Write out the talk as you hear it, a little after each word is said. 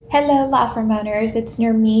Hello, law firm owners. It's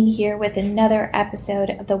Nermeen here with another episode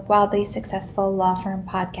of the Wildly Successful Law Firm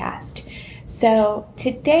Podcast. So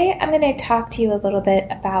today I'm going to talk to you a little bit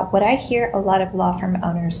about what I hear a lot of law firm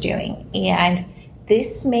owners doing. And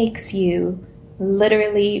this makes you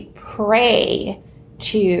literally pray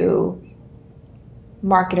to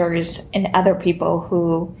marketers and other people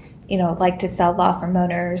who, like to sell law firm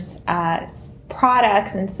owners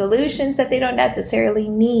products and solutions that they don't necessarily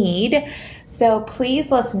need. So please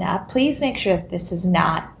listen up. Please make sure that this is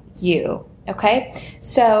not you. Okay?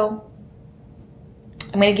 So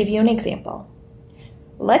I'm going to give you an example.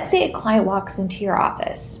 Let's say a client walks into your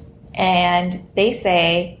office and they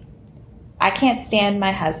say, I can't stand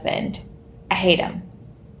my husband. I hate him.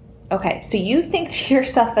 Okay, so you think to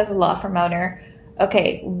yourself as a law firm owner,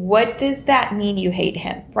 okay, what does that mean you hate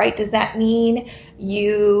him, right? Does that mean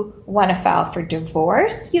you want to file for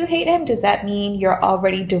divorce, you hate him? Does that mean you're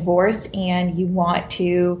already divorced and you want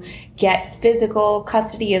to get physical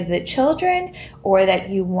custody of the children, or that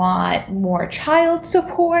you want more child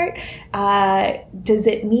support? Does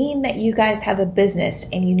it mean that you guys have a business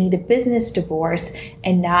and you need a business divorce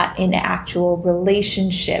and not an actual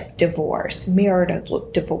relationship divorce,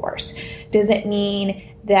 marital divorce? Does it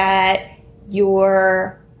mean that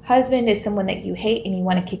your husband is someone that you hate and you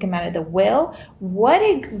want to kick him out of the will? What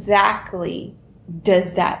exactly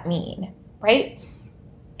does that mean, right?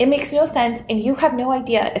 It makes no sense, and you have no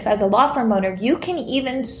idea if, as a law firm owner, you can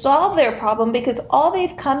even solve their problem, because all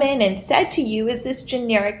they've come in and said to you is this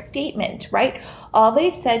generic statement, right? All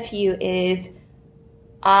they've said to you is,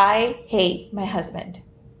 I hate my husband.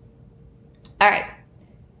 All right.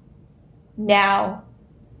 Now,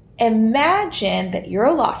 imagine that you're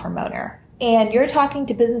a law firm owner and you're talking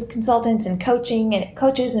to business consultants and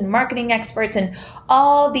coaches and marketing experts and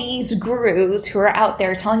all these gurus who are out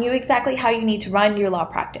there telling you exactly how you need to run your law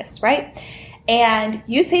practice, right? And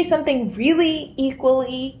you say something really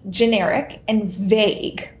equally generic and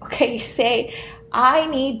vague. Okay, you say, I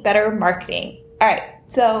need better marketing. All right,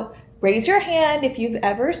 so raise your hand if you've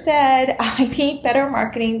ever said, I need better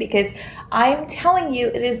marketing, because I'm telling you,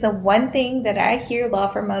 it is the one thing that I hear law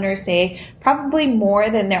firm owners say probably more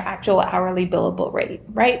than their actual hourly billable rate,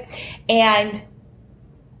 right? And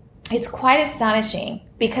it's quite astonishing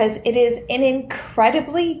because it is an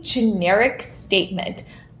incredibly generic statement.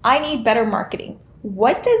 I need better marketing.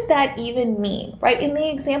 What does that even mean, right? In the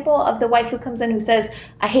example of the wife who comes in who says,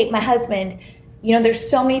 I hate my husband, there's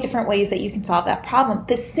so many different ways that you can solve that problem.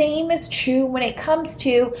 The same is true when it comes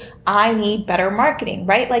to, I need better marketing,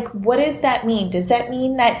 right? Like, what does that mean? Does that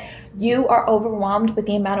mean that you are overwhelmed with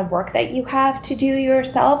the amount of work that you have to do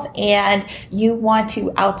yourself and you want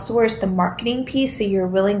to outsource the marketing piece so you're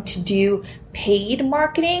willing to do paid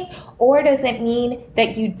marketing? Or does it mean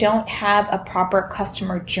that you don't have a proper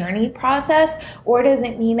customer journey process? Or does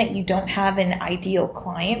it mean that you don't have an ideal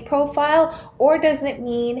client profile? Or does it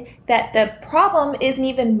mean that the problem isn't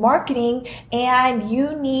even marketing and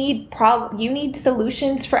you need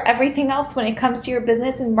solutions for everything else when it comes to your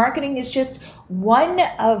business, and marketing is just one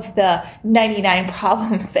of the 99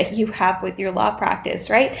 problems that you have with your law practice,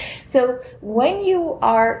 right? So when you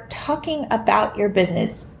are talking about your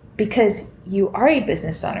business, because you are a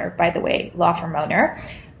business owner, by the way, law firm owner,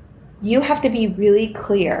 you have to be really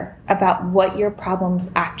clear about what your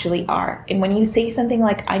problems actually are. And when you say something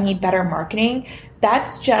like, I need better marketing,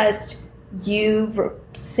 that's just you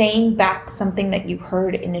saying back something that you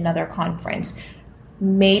heard in another conference.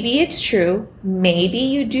 Maybe it's true. Maybe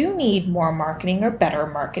you do need more marketing or better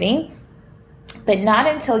marketing, but not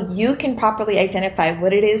until you can properly identify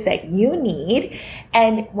what it is that you need.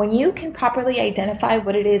 And when you can properly identify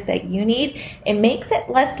what it is that you need, it makes it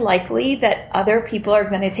less likely that other people are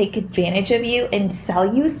going to take advantage of you and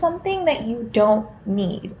sell you something that you don't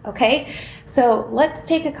need, okay? So let's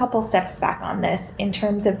take a couple steps back on this in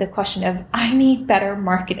terms of the question of, I need better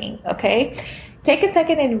marketing, okay? Take a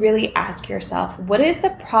second and really ask yourself, what is the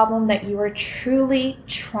problem that you are truly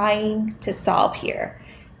trying to solve here?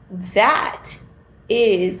 That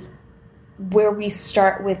is where we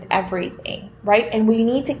start with everything, right? And we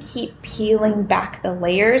need to keep peeling back the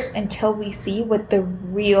layers until we see what the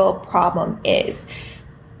real problem is.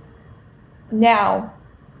 Now,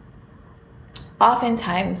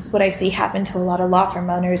 oftentimes what I see happen to a lot of law firm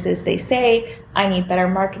owners is they say, I need better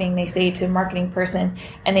marketing. They say to a marketing person,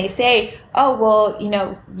 and they say, oh, well,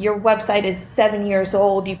 your website is 7 years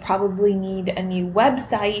old. You probably need a new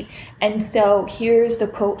website. And so here's the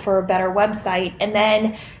quote for a better website. And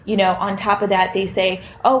then, on top of that, they say,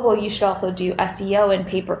 oh, well, you should also do SEO and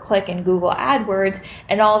pay-per-click and Google AdWords.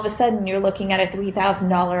 And all of a sudden you're looking at a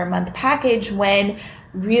 $3,000 a month package when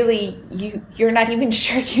really you're not even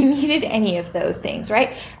sure you needed any of those things,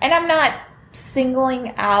 right? And I'm not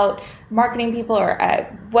singling out marketing people or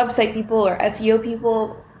website people or SEO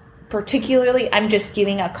people particularly. I'm just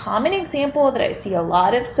giving a common example that I see a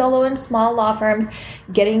lot of solo and small law firms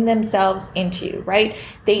getting themselves into, right?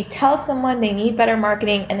 They tell someone they need better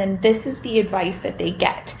marketing, and then this is the advice that they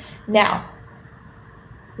get. Now,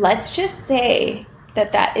 let's just say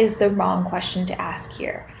that that is the wrong question to ask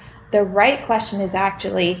here. The right question is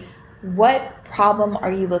actually, what problem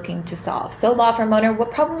are you looking to solve? So law firm owner,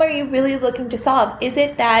 what problem are you really looking to solve? Is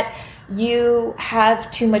it that you have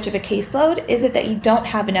too much of a caseload? Is it that you don't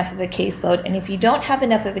have enough of a caseload? And if you don't have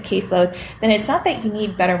enough of a caseload, then it's not that you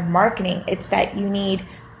need better marketing. It's that you need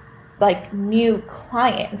like new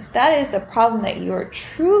clients. That is the problem that you are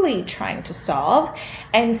truly trying to solve.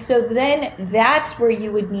 And so then that's where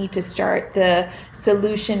you would need to start the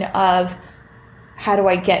solution of, how do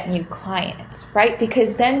I get new clients, right?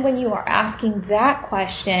 Because then when you are asking that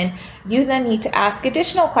question, you then need to ask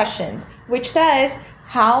additional questions, which says,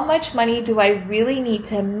 how much money do I really need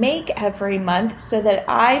to make every month so that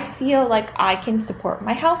I feel like I can support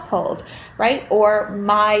my household, right? Or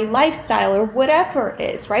my lifestyle or whatever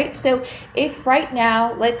it is, right? So if right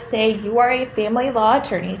now, let's say you are a family law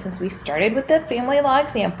attorney, since we started with the family law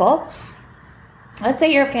example, let's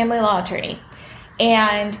say you're a family law attorney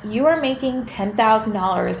and you are making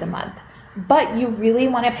 $10,000 a month, but you really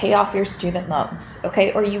want to pay off your student loans,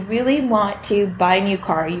 okay? Or you really want to buy a new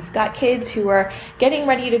car. You've got kids who are getting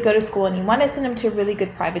ready to go to school and you want to send them to a really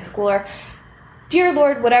good private school, or dear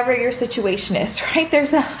Lord, whatever your situation is, right?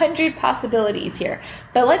 There's 100 possibilities here.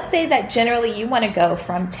 But let's say that generally you want to go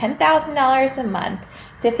from $10,000 a month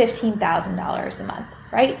to $15,000 a month,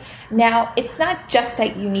 right? Now, it's not just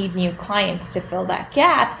that you need new clients to fill that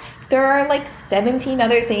gap. There are like 17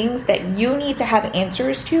 other things that you need to have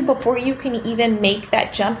answers to before you can even make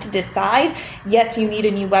that jump to decide, yes, you need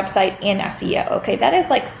a new website and SEO. Okay, that is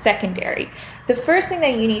like secondary. The first thing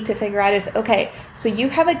that you need to figure out is, okay, so you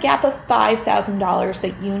have a gap of $5,000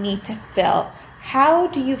 that you need to fill. How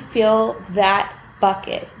do you fill that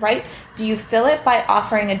bucket, right? Do you fill it by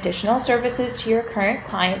offering additional services to your current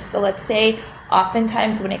clients? So let's say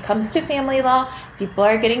oftentimes when it comes to family law, people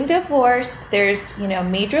are getting divorced. There's,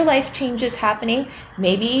 major life changes happening.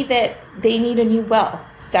 Maybe that they need a new will,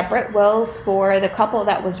 separate wills for the couple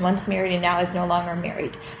that was once married and now is no longer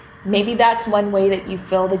married. Maybe that's one way that you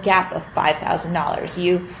fill the gap of $5,000.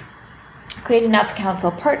 You create enough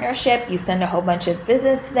counsel partnership, you send a whole bunch of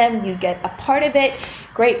business to them, you get a part of it,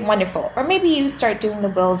 great, wonderful. Or maybe you start doing the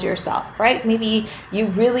wills yourself, right? Maybe you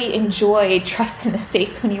really enjoy trust and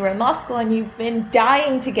estates when you were in law school and you've been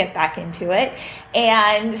dying to get back into it,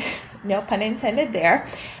 and no pun intended there.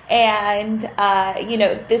 And,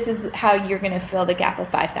 this is how you're going to fill the gap of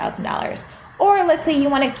 $5,000. Or let's say you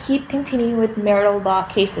want to keep continuing with marital law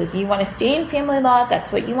cases. You want to stay in family law.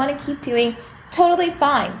 That's what you want to keep doing. Totally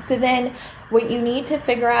fine. So then what you need to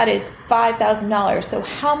figure out is $5,000. So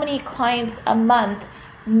how many clients a month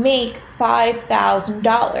make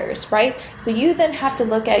 $5,000, right? So you then have to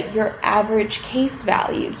look at your average case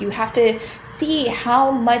value. You have to see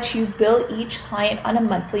how much you bill each client on a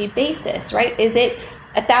monthly basis, right? Is it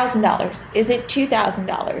 $1,000? Is it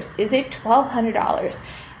 $2,000? Is it $1,200?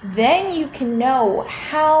 Then you can know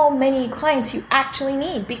how many clients you actually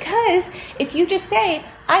need. Because if you just say,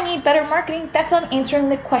 I need better marketing, that's not answering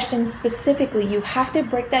the question specifically. You have to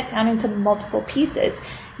break that down into multiple pieces.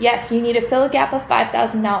 Yes, you need to fill a gap of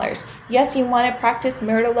 $5,000. Yes, you want to practice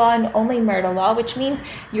marital law and only marital law, which means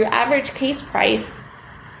your average case price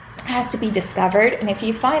has to be discovered. And if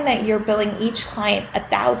you find that you're billing each client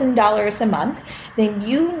 $1,000 a month, then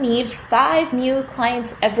you need 5 new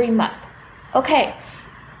clients every month. Okay.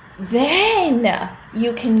 Then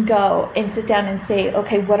you can go and sit down and say,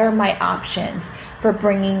 okay, what are my options for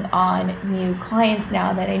bringing on new clients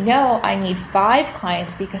now that I know I need 5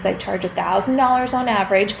 clients because I charge $1,000 on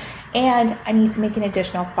average and I need to make an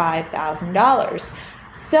additional $5,000.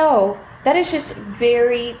 So that is just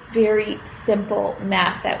very, very simple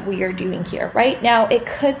math that we are doing here. Right now, it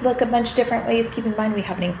could look a bunch of different ways. Keep in mind, we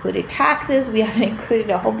haven't included taxes. We haven't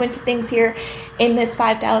included a whole bunch of things here in this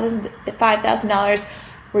 $5,000.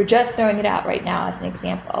 We're just throwing it out right now as an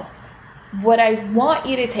example. What I want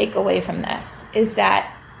you to take away from this is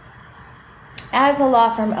that as a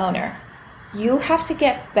law firm owner, you have to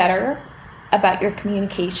get better about your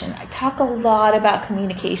communication. I talk a lot about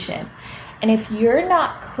communication. And if you're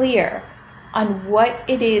not clear on what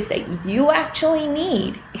it is that you actually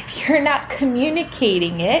need, if you're not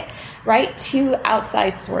communicating it, right, to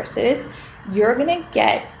outside sources, you're going to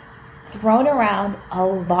get thrown around a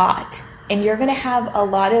lot. And you're going to have a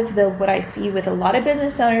lot of what I see with a lot of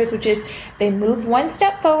business owners, which is they move one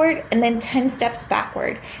step forward and then 10 steps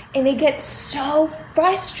backward. And they get so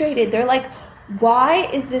frustrated. They're like, why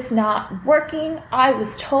is this not working? I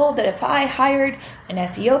was told that if I hired an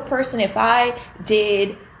SEO person, if I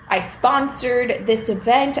sponsored this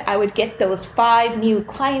event, I would get those 5 new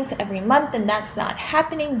clients every month, and that's not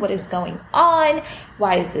happening. What is going on?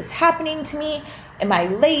 Why is this happening to me? Am I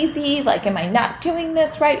lazy? Like, am I not doing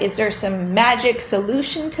this right? Is there some magic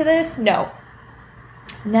solution to this? No,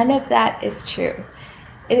 none of that is true.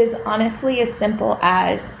 It is honestly as simple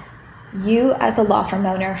as you as a law firm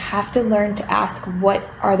owner have to learn to ask what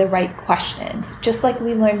are the right questions, just like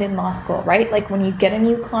we learned in law school, right? Like when you get a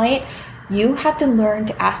new client, you have to learn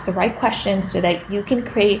to ask the right questions so that you can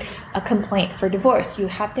create a complaint for divorce. You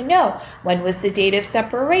have to know, when was the date of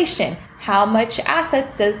separation? How much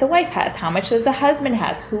assets does the wife has? How much does the husband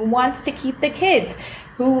has? Who wants to keep the kids?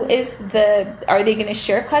 Are they going to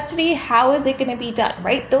share custody? How is it going to be done,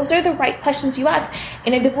 right? Those are the right questions you ask.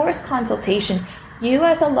 In a divorce consultation, you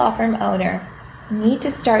as a law firm owner need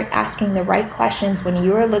to start asking the right questions when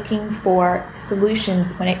you are looking for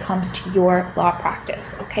solutions when it comes to your law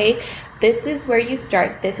practice, okay? This is where you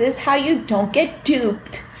start. This is how you don't get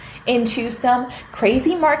duped into some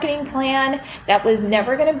crazy marketing plan that was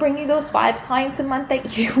never going to bring you those 5 clients a month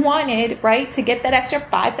that you wanted, right? To get that extra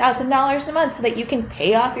 $5,000 a month so that you can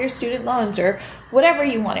pay off your student loans or whatever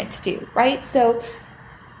you wanted to do, right? So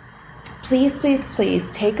please, please,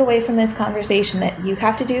 please take away from this conversation that you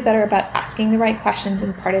have to do better about asking the right questions.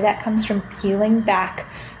 And part of that comes from peeling back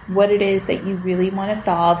what it is that you really want to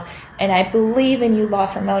solve. And I believe in you, law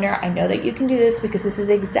firm owner. I know that you can do this because this is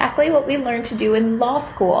exactly what we learned to do in law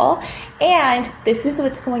school. And this is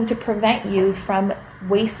what's going to prevent you from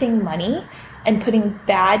wasting money and putting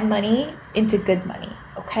bad money into good money.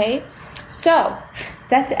 Okay? So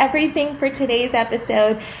that's everything for today's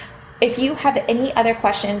episode. If you have any other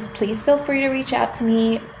questions, please feel free to reach out to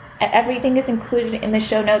me. Everything is included in the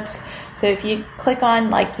show notes. So if you click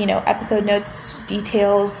on episode notes,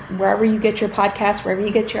 details, wherever you get your podcast, wherever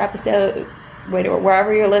you get your episode,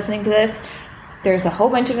 wherever you're listening to this, there's a whole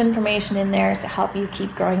bunch of information in there to help you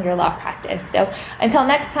keep growing your law practice. So until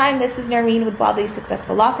next time, this is Noreen with Wildly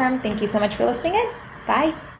Successful Law Firm. Thank you so much for listening in. Bye.